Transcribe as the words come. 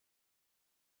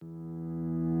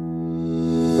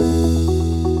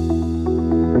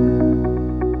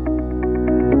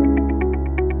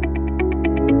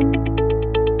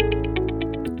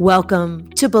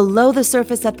Welcome to Below the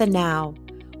Surface at the Now,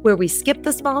 where we skip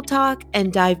the small talk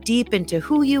and dive deep into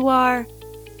who you are,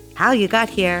 how you got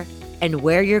here, and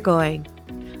where you're going.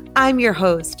 I'm your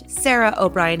host, Sarah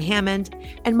O'Brien Hammond,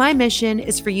 and my mission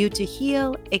is for you to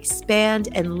heal, expand,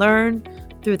 and learn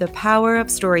through the power of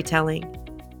storytelling.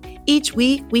 Each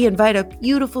week, we invite a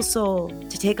beautiful soul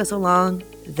to take us along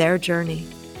their journey.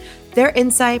 Their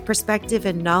insight, perspective,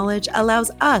 and knowledge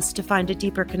allows us to find a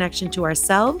deeper connection to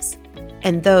ourselves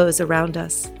and those around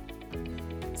us.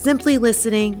 Simply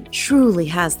listening truly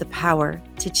has the power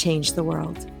to change the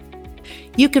world.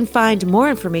 You can find more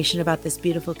information about this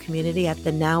beautiful community at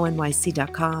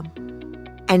thenownyc.com.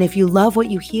 And if you love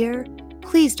what you hear,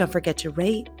 please don't forget to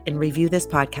rate and review this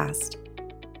podcast.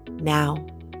 Now,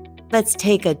 let's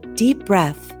take a deep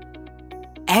breath,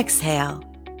 exhale,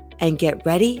 and get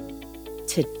ready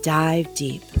to dive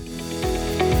deep.